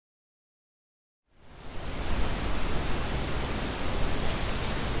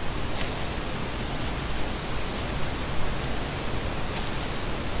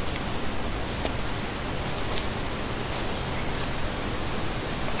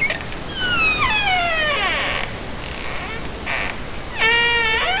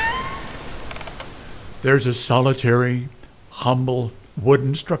There's a solitary, humble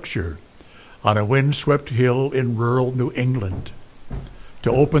wooden structure on a windswept hill in rural New England.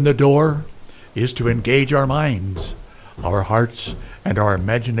 To open the door is to engage our minds, our hearts, and our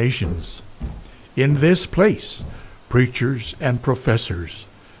imaginations. In this place, preachers and professors,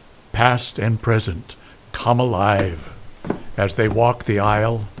 past and present, come alive as they walk the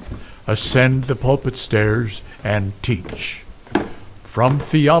aisle, ascend the pulpit stairs, and teach. From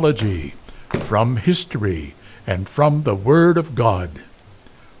theology, from history, and from the Word of God.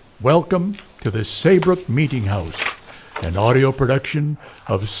 Welcome to the Saybrook Meetinghouse, an audio production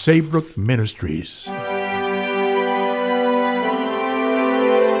of Saybrook Ministries.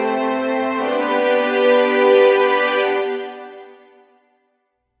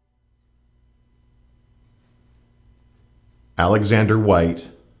 Alexander White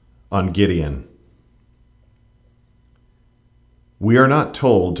on Gideon. We are not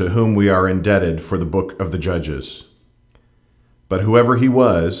told to whom we are indebted for the book of the Judges. But whoever he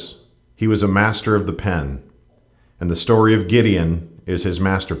was a master of the pen, and the story of Gideon is his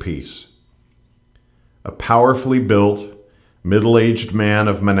masterpiece. A powerfully built, middle-aged man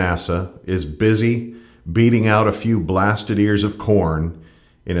of Manasseh is busy beating out a few blasted ears of corn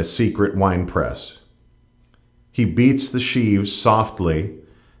in a secret winepress. He beats the sheaves softly,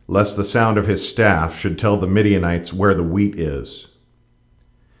 lest the sound of his staff should tell the Midianites where the wheat is.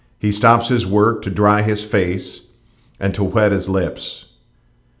 He stops his work to dry his face and to wet his lips.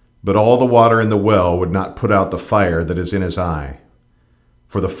 But all the water in the well would not put out the fire that is in his eye.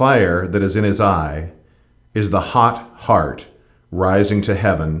 For the fire that is in his eye is the hot heart rising to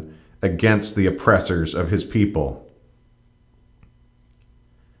heaven against the oppressors of his people.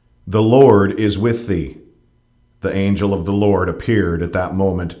 The Lord is with thee. The angel of the Lord appeared at that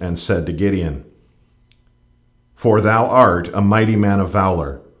moment and said to Gideon, For thou art a mighty man of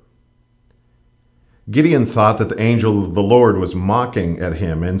valor. Gideon thought that the angel of the Lord was mocking at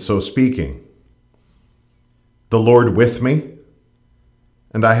him in so speaking. The Lord with me,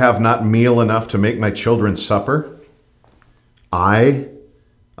 and I have not meal enough to make my children supper? I,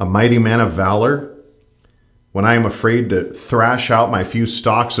 a mighty man of valor, when I am afraid to thrash out my few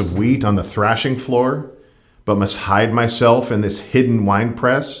stalks of wheat on the thrashing floor, but must hide myself in this hidden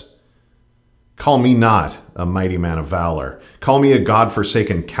winepress? Call me not a mighty man of valor. Call me a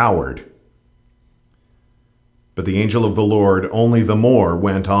God-forsaken coward. But the angel of the Lord only the more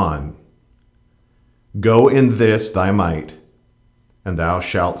went on. Go in this thy might, and thou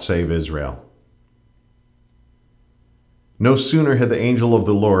shalt save Israel. No sooner had the angel of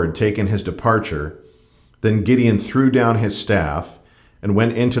the Lord taken his departure than Gideon threw down his staff and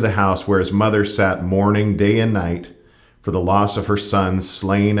went into the house where his mother sat mourning day and night for the loss of her sons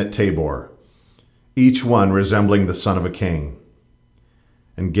slain at Tabor, each one resembling the son of a king.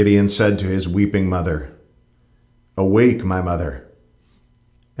 And Gideon said to his weeping mother, Awake, my mother,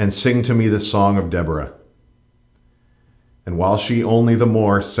 and sing to me the song of Deborah. And while she only the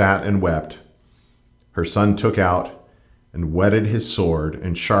more sat and wept, her son took out and whetted his sword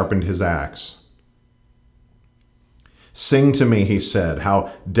and sharpened his axe. Sing to me, he said,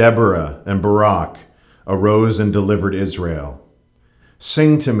 how Deborah and Barak arose and delivered Israel.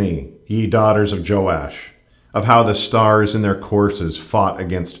 Sing to me, ye daughters of Joash, of how the stars in their courses fought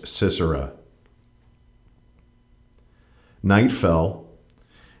against Sisera. Night fell,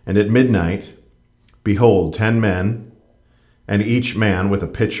 and at midnight, behold, 10 men, and each man with a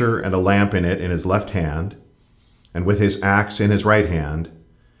pitcher and a lamp in it in his left hand, and with his axe in his right hand,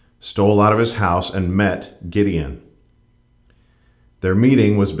 stole out of his house and met Gideon. Their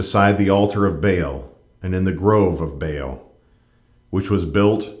meeting was beside the altar of Baal and in the grove of Baal, which was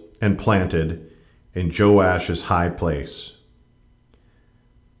built and planted in Joash's high place.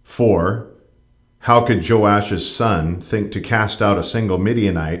 For how could Joash's son think to cast out a single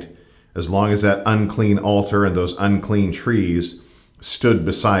Midianite as long as that unclean altar and those unclean trees stood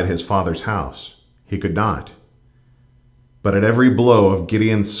beside his father's house? He could not. But at every blow of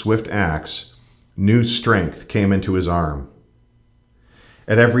Gideon's swift axe, new strength came into his arm.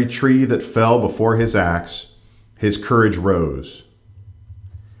 At every tree that fell before his axe, his courage rose.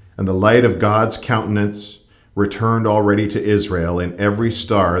 And the light of God's countenance returned already to Israel in every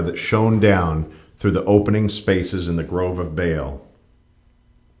star that shone down through the opening spaces in the grove of Baal.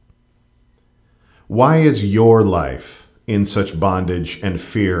 Why is your life in such bondage and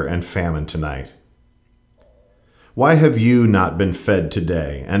fear and famine tonight? Why have you not been fed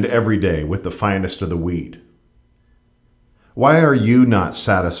today and every day with the finest of the wheat? Why are you not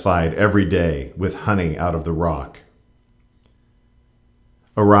satisfied every day with honey out of the rock?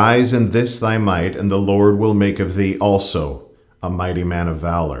 Arise in this thy might, and the Lord will make of thee also a mighty man of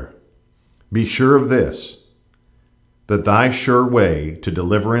valor. Be sure of this, that thy sure way to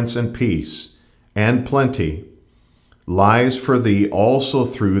deliverance and peace and plenty lies for thee also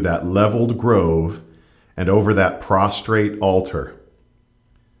through that leveled grove and over that prostrate altar.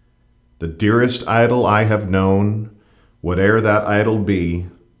 The dearest idol I have known, whate'er that idol be,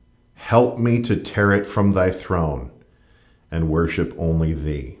 help me to tear it from thy throne and worship only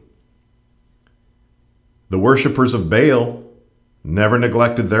thee. The worshippers of Baal never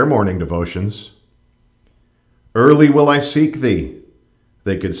neglected their morning devotions. Early will I seek thee,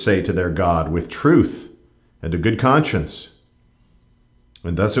 they could say to their God, with truth and a good conscience.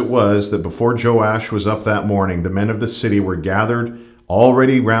 And thus it was that before Joash was up that morning, the men of the city were gathered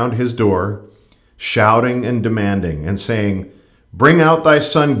already round his door, shouting and demanding, and saying, Bring out thy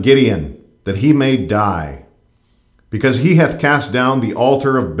son Gideon, that he may die, because he hath cast down the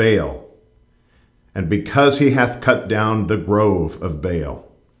altar of Baal, and because he hath cut down the grove of Baal.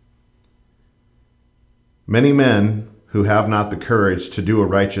 Many men who have not the courage to do a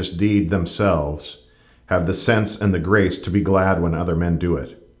righteous deed themselves have the sense and the grace to be glad when other men do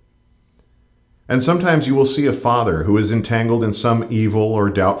it. And sometimes you will see a father who is entangled in some evil or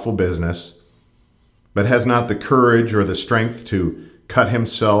doubtful business, but has not the courage or the strength to cut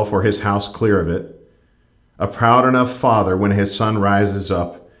himself or his house clear of it, a proud enough father when his son rises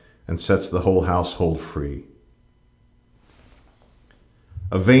up and sets the whole household free.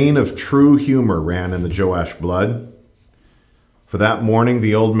 A vein of true humor ran in the Joash blood. For that morning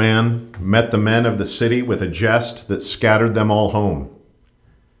the old man met the men of the city with a jest that scattered them all home.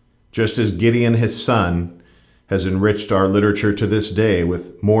 Just as Gideon his son has enriched our literature to this day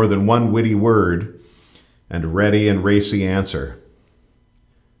with more than one witty word and ready and racy answer.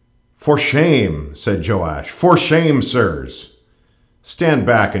 For shame, said Joash, for shame, sirs. Stand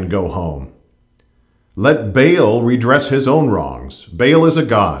back and go home. Let Baal redress his own wrongs. Baal is a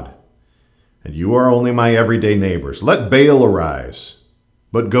god, and you are only my everyday neighbors. Let Baal arise,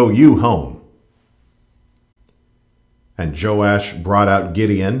 but go you home. And Joash brought out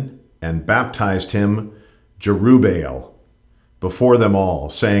Gideon and baptized him Jerubbaal before them all,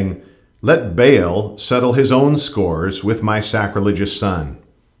 saying, Let Baal settle his own scores with my sacrilegious son.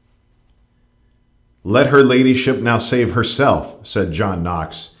 Let her ladyship now save herself, said John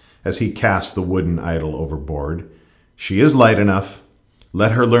Knox, as he cast the wooden idol overboard. She is light enough.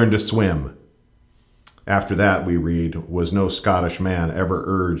 Let her learn to swim. After that, we read, was no Scottish man ever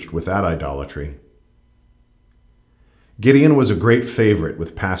urged with that idolatry. Gideon was a great favorite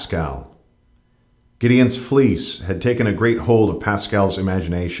with Pascal. Gideon's fleece had taken a great hold of Pascal's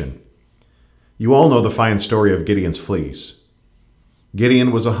imagination. You all know the fine story of Gideon's fleece.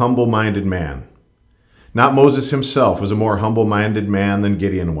 Gideon was a humble-minded man. Not Moses himself was a more humble-minded man than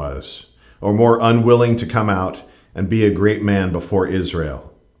Gideon was, or more unwilling to come out and be a great man before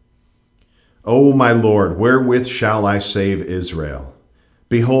Israel. O my Lord, wherewith shall I save Israel?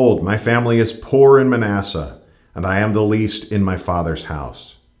 Behold, my family is poor in Manasseh, and I am the least in my father's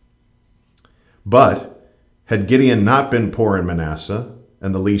house. But had Gideon not been poor in Manasseh,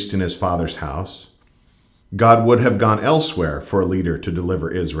 and the least in his father's house, God would have gone elsewhere for a leader to deliver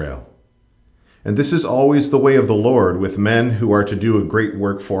Israel. And this is always the way of the Lord with men who are to do a great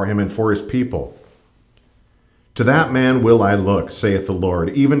work for him and for his people. To that man will I look, saith the Lord,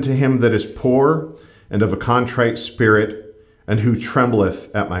 even to him that is poor and of a contrite spirit, and who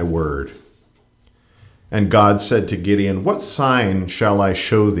trembleth at my word. And God said to Gideon, What sign shall I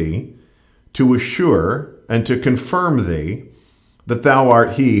show thee, to assure and to confirm thee that thou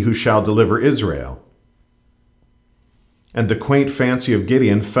art he who shall deliver Israel? And the quaint fancy of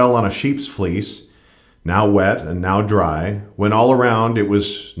Gideon fell on a sheep's fleece, now wet and now dry, when all around it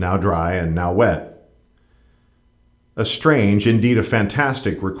was now dry and now wet. A strange, indeed a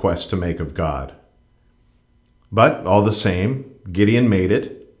fantastic request to make of God. But all the same, Gideon made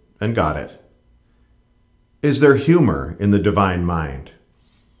it and got it. Is there humor in the divine mind?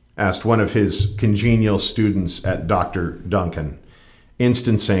 Asked one of his congenial students at Dr. Duncan,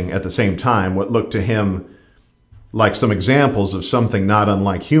 instancing at the same time what looked to him like some examples of something not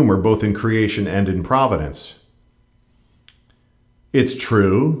unlike humor, both in creation and in providence. It's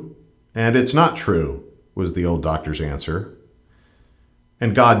true, and it's not true, was the old doctor's answer.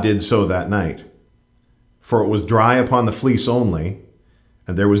 And God did so that night. For it was dry upon the fleece only,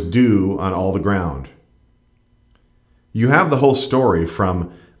 and there was dew on all the ground. You have the whole story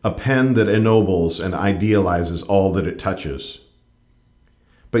from a pen that ennobles and idealizes all that it touches.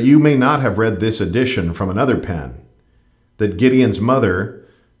 But you may not have read this edition from another pen, that Gideon's mother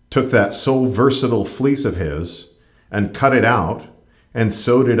took that so versatile fleece of his and cut it out and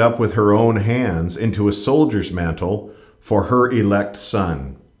sewed it up with her own hands into a soldier's mantle for her elect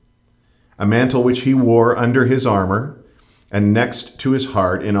son. a mantle which he wore under his armor, and next to his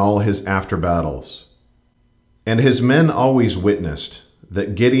heart in all his after battles. And his men always witnessed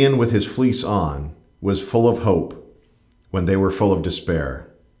that Gideon with his fleece on was full of hope when they were full of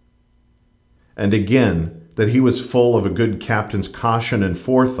despair. And again, that he was full of a good captain's caution and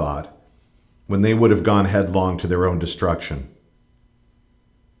forethought when they would have gone headlong to their own destruction.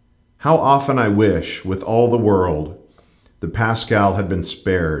 How often I wish, with all the world, that Pascal had been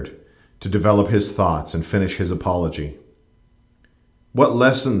spared to develop his thoughts and finish his apology. What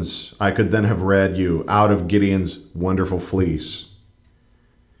lessons I could then have read you out of Gideon's wonderful fleece.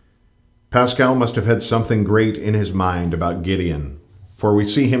 Pascal must have had something great in his mind about Gideon, for we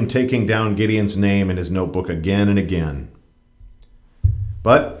see him taking down Gideon's name in his notebook again and again.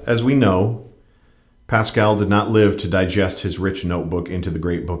 But, as we know, Pascal did not live to digest his rich notebook into the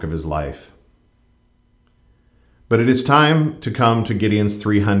great book of his life. But it is time to come to Gideon's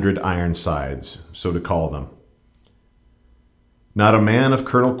 300 Ironsides, so to call them. Not a man of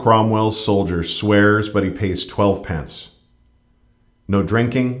Colonel Cromwell's soldiers swears but he pays 12 pence. No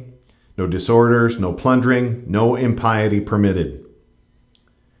drinking, no disorders, no plundering, no impiety permitted.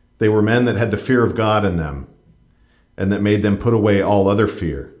 They were men that had the fear of God in them, and that made them put away all other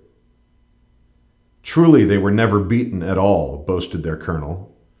fear. Truly they were never beaten at all, boasted their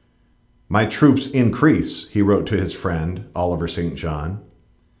colonel. My troops increase, he wrote to his friend, Oliver St. John.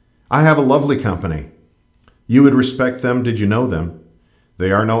 I have a lovely company. You would respect them did you know them.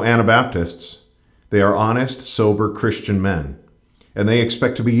 They are no Anabaptists. They are honest, sober Christian men, and they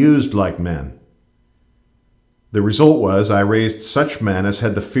expect to be used like men. The result was I raised such men as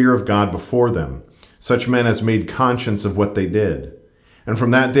had the fear of God before them, such men as made conscience of what they did. And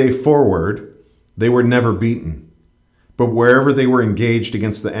from that day forward, they were never beaten. But wherever they were engaged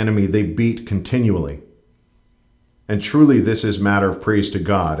against the enemy, they beat continually. And truly this is matter of praise to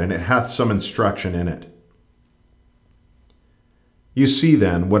God, and it hath some instruction in it. You see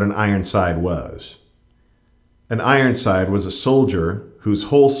then what an Ironside was. An Ironside was a soldier whose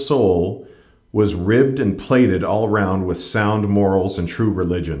whole soul was ribbed and plated all round with sound morals and true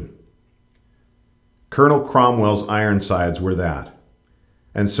religion. Colonel Cromwell's Ironsides were that,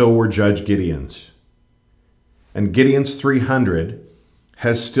 and so were Judge Gideon's. And Gideon's 300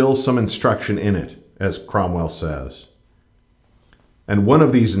 has still some instruction in it, as Cromwell says. And one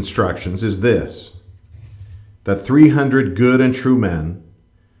of these instructions is this, that 300 good and true men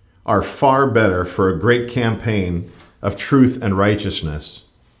are far better for a great campaign of truth and righteousness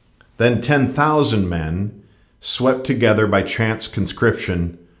than 10,000 men swept together by chance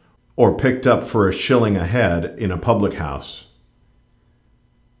conscription or picked up for a shilling a head in a public house.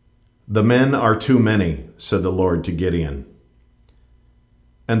 The men are too many, said the Lord to Gideon.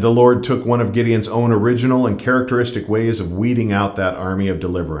 And the Lord took one of Gideon's own original and characteristic ways of weeding out that army of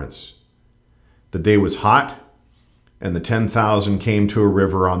deliverance. The day was hot, and the 10,000 came to a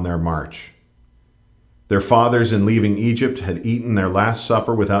river on their march. Their fathers in leaving Egypt had eaten their last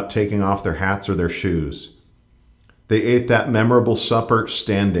supper without taking off their hats or their shoes. They ate that memorable supper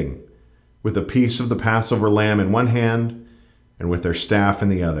standing, with a piece of the Passover lamb in one hand and with their staff in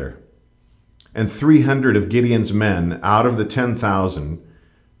the other. And 300 of Gideon's men out of the 10,000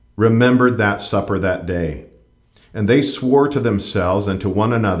 remembered that supper that day. And they swore to themselves and to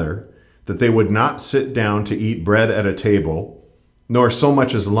one another that they would not sit down to eat bread at a table, nor so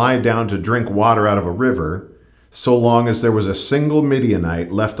much as lie down to drink water out of a river, so long as there was a single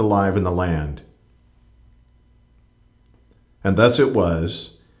Midianite left alive in the land. And thus it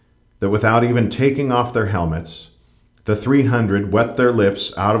was that without even taking off their helmets, the 300 wet their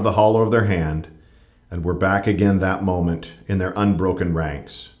lips out of the hollow of their hand and were back again that moment in their unbroken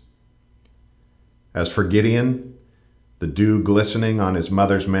ranks. As for Gideon, the dew glistening on his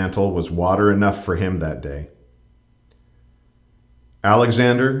mother's mantle was water enough for him that day.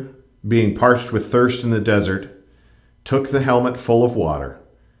 Alexander, being parched with thirst in the desert, took the helmet full of water,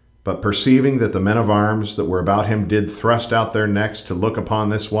 but perceiving that the men of arms that were about him did thrust out their necks to look upon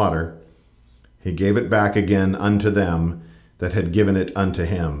this water, he gave it back again unto them that had given it unto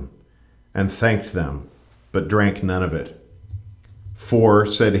him, and thanked them, but drank none of it. For,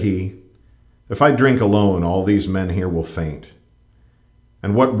 said he, if I drink alone, all these men here will faint.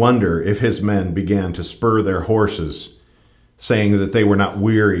 And what wonder if his men began to spur their horses, saying that they were not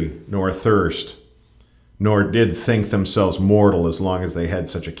weary nor athirst, nor did think themselves mortal as long as they had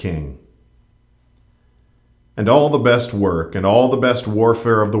such a king. And all the best work and all the best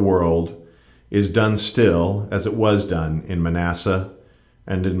warfare of the world is done still as it was done in Manasseh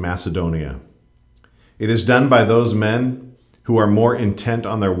and in Macedonia. It is done by those men who are more intent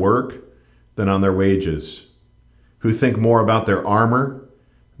on their work than on their wages, who think more about their armor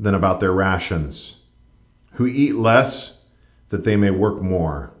than about their rations, who eat less that they may work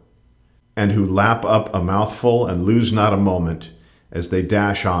more, and who lap up a mouthful and lose not a moment as they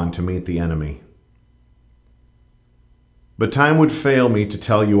dash on to meet the enemy. But time would fail me to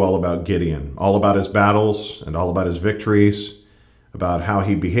tell you all about Gideon, all about his battles and all about his victories, about how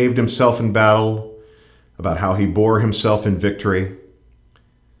he behaved himself in battle, about how he bore himself in victory.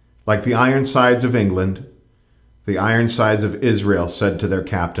 Like the Ironsides of England, the Ironsides of Israel said to their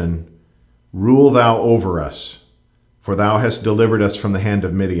captain, "Rule thou over us, for thou hast delivered us from the hand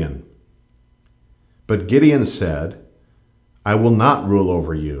of Midian." But Gideon said, "I will not rule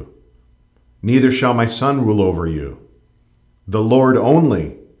over you, neither shall my son rule over you. The Lord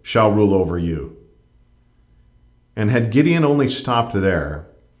only shall rule over you." And had Gideon only stopped there,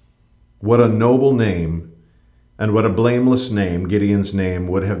 what a noble name and what a blameless name Gideon's name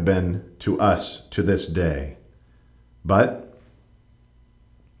would have been to us to this day. But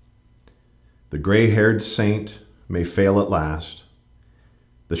the gray-haired saint may fail at last,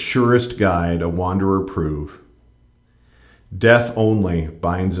 the surest guide a wanderer prove. Death only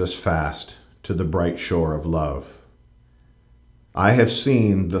binds us fast to the bright shore of love. I have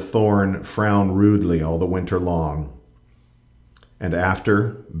seen the thorn frown rudely all the winter long, and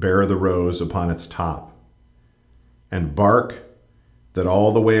after bear the rose upon its top, and bark that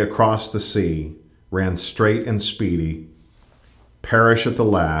all the way across the sea ran straight and speedy, perish at the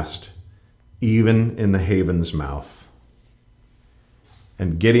last, even in the haven's mouth.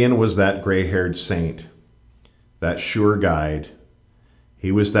 And Gideon was that gray-haired saint, that sure guide.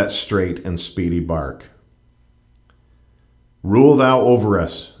 He was that straight and speedy bark. "Rule thou over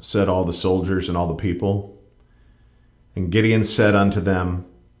us," said all the soldiers and all the people. And Gideon said unto them,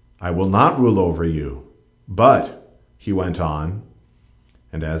 "I will not rule over you, but," he went on,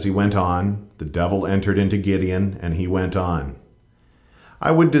 and as he went on, the devil entered into Gideon, and he went on, "I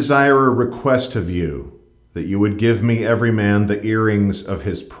would desire a request of you, that you would give me every man the earrings of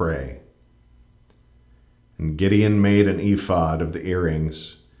his prey." And Gideon made an ephod of the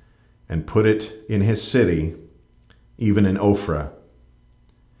earrings, and put it in his city, even in Ophrah.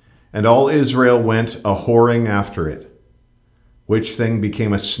 And all Israel went a-whoring after it, which thing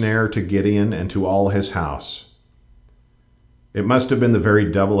became a snare to Gideon and to all his house. It must have been the very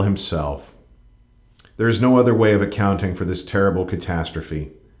devil himself. There is no other way of accounting for this terrible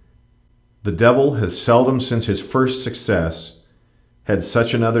catastrophe. The devil has seldom since his first success had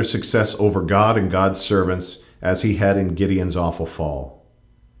such another success over God and God's servants as he had in Gideon's awful fall.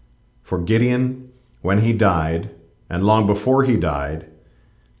 For Gideon, when he died, and long before he died,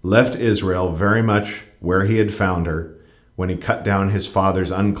 left Israel very much where he had found her when he cut down his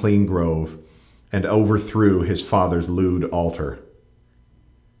father's unclean grove and overthrew his father's lewd altar.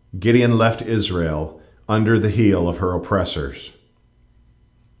 Gideon left Israel under the heel of her oppressors.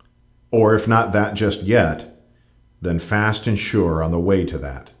 Or if not that just yet, then fast and sure on the way to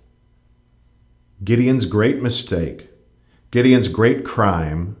that. Gideon's great mistake, Gideon's great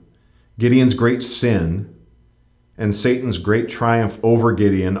crime, Gideon's great sin, and Satan's great triumph over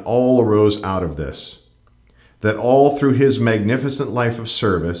Gideon all arose out of this, that all through his magnificent life of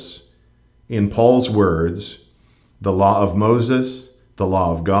service, in Paul's words, the law of Moses, the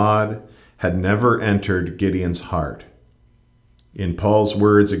law of God, had never entered Gideon's heart. In Paul's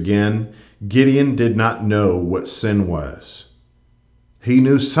words again, Gideon did not know what sin was. He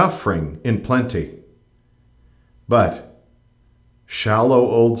knew suffering in plenty. But, shallow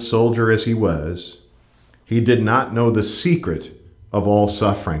old soldier as he was, he did not know the secret of all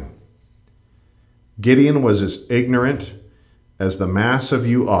suffering. Gideon was as ignorant as the mass of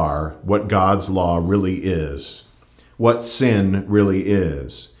you are what God's law really is, what sin really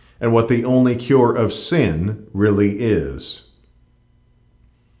is, and what the only cure of sin really is.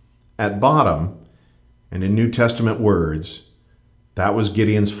 At bottom, and in New Testament words, that was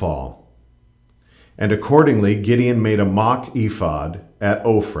Gideon's fall. And accordingly, Gideon made a mock ephod at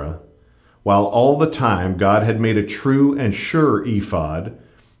Ophrah, while all the time God had made a true and sure ephod,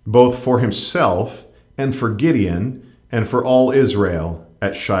 both for himself and for Gideon and for all Israel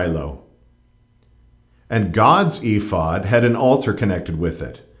at Shiloh. And God's ephod had an altar connected with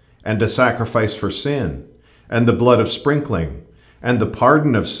it, and a sacrifice for sin, and the blood of sprinkling, and the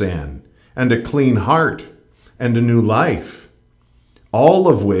pardon of sin, and a clean heart, and a new life, all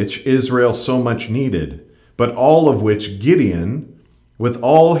of which Israel so much needed, but all of which Gideon, with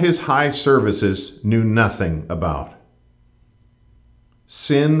all his high services, knew nothing about.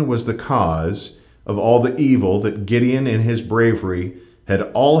 Sin was the cause of all the evil that Gideon in his bravery had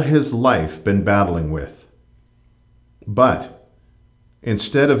all his life been battling with. But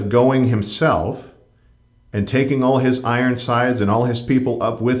instead of going himself, and taking all his Ironsides and all his people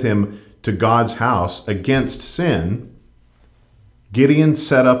up with him to God's house against sin, Gideon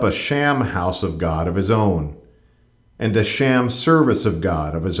set up a sham house of God of his own, and a sham service of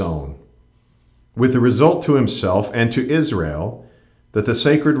God of his own, with the result to himself and to Israel that the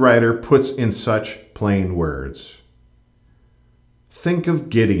sacred writer puts in such plain words. Think of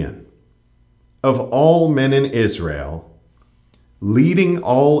Gideon, of all men in Israel, leading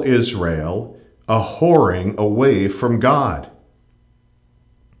all Israel a whoring away from God.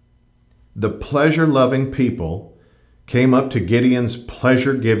 The pleasure-loving people came up to Gideon's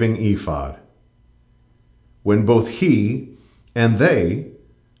pleasure-giving ephod, when both he and they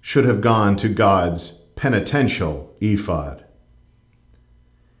should have gone to God's penitential ephod.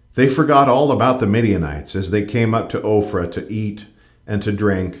 They forgot all about the Midianites as they came up to Ophrah to eat and to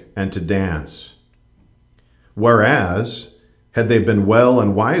drink and to dance. Whereas, had they been well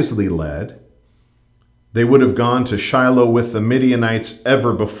and wisely led, they would have gone to Shiloh with the Midianites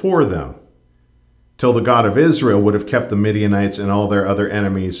ever before them, till the God of Israel would have kept the Midianites and all their other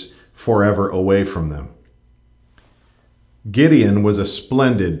enemies forever away from them. Gideon was a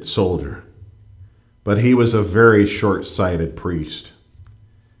splendid soldier, but he was a very short-sighted priest.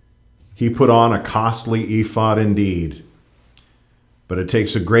 He put on a costly ephod indeed, but it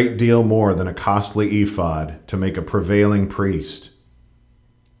takes a great deal more than a costly ephod to make a prevailing priest.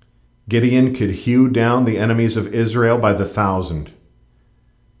 Gideon could hew down the enemies of Israel by the thousand,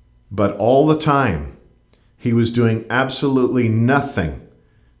 but all the time he was doing absolutely nothing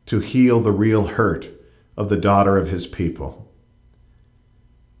to heal the real hurt of the daughter of his people.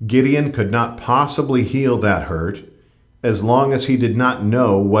 Gideon could not possibly heal that hurt as long as he did not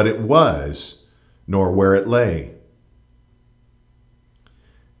know what it was, nor where it lay.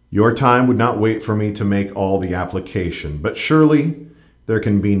 Your time would not wait for me to make all the application, but surely there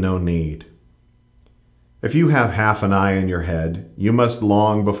can be no need. If you have half an eye in your head, you must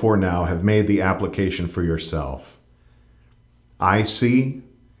long before now have made the application for yourself. I see,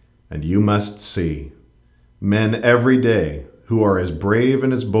 and you must see, men every day who are as brave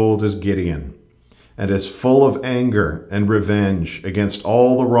and as bold as Gideon, and as full of anger and revenge against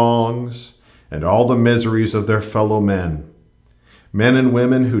all the wrongs and all the miseries of their fellow men. Men and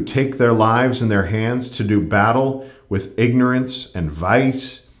women who take their lives in their hands to do battle with ignorance and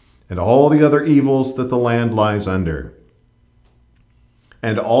vice and all the other evils that the land lies under.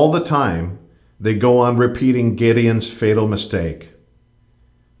 And all the time they go on repeating Gideon's fatal mistake,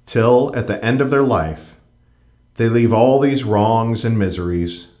 till at the end of their life they leave all these wrongs and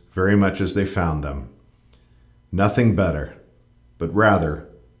miseries very much as they found them. Nothing better, but rather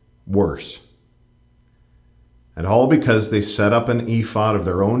worse. And all because they set up an ephod of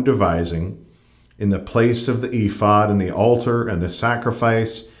their own devising in the place of the ephod and the altar and the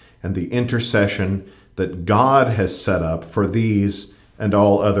sacrifice and the intercession that God has set up for these and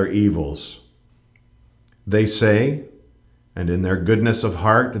all other evils. They say, and in their goodness of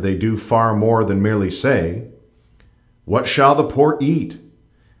heart they do far more than merely say, "What shall the poor eat?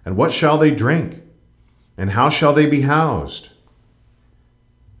 And what shall they drink? And how shall they be housed?"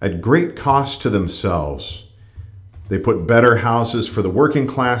 At great cost to themselves, they put better houses for the working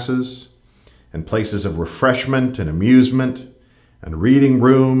classes, and places of refreshment and amusement, and reading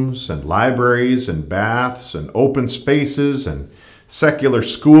rooms, and libraries, and baths, and open spaces, and secular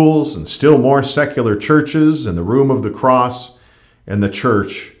schools, and still more secular churches, and the room of the cross, and the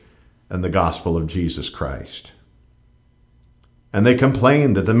church, and the gospel of Jesus Christ. And they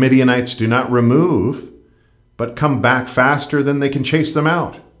complain that the Midianites do not remove, but come back faster than they can chase them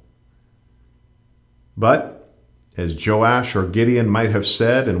out. But, as Joash or Gideon might have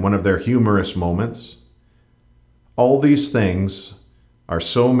said in one of their humorous moments, all these things are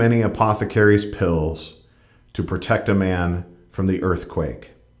so many apothecary's pills to protect a man from the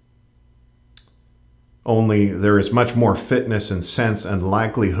earthquake. Only there is much more fitness and sense and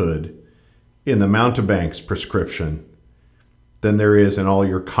likelihood in the mountebank's prescription than there is in all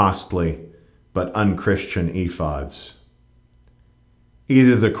your costly but unchristian ephods.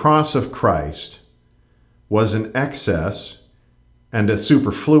 Either the cross of Christ was an excess and a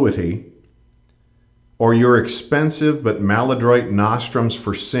superfluity, or your expensive but maladroit nostrums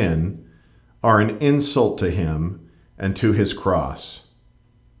for sin are an insult to him and to his cross.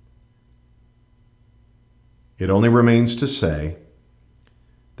 It only remains to say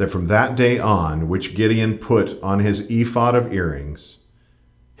that from that day on which Gideon put on his ephod of earrings,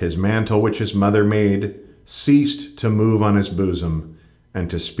 his mantle which his mother made ceased to move on his bosom and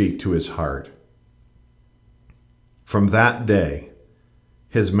to speak to his heart. From that day,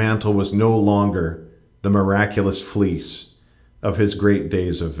 his mantle was no longer the miraculous fleece of his great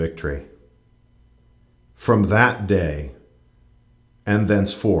days of victory. From that day and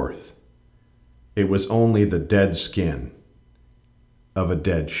thenceforth, it was only the dead skin of a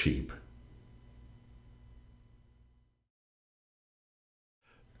dead sheep.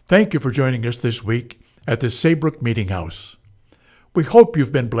 Thank you for joining us this week at the Saybrook Meetinghouse. We hope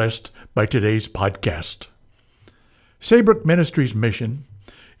you've been blessed by today's podcast. Saybrook Ministries' mission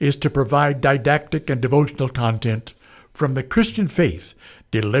is to provide didactic and devotional content from the Christian faith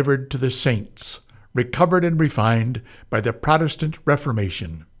delivered to the saints, recovered and refined by the Protestant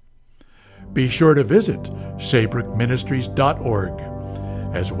Reformation. Be sure to visit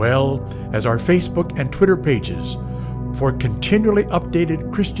saybrookministries.org, as well as our Facebook and Twitter pages for continually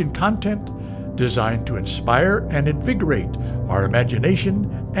updated Christian content designed to inspire and invigorate our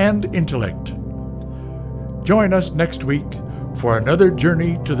imagination and intellect. Join us next week for another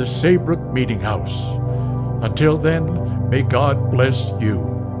journey to the Saybrook Meetinghouse. Until then, may God bless you.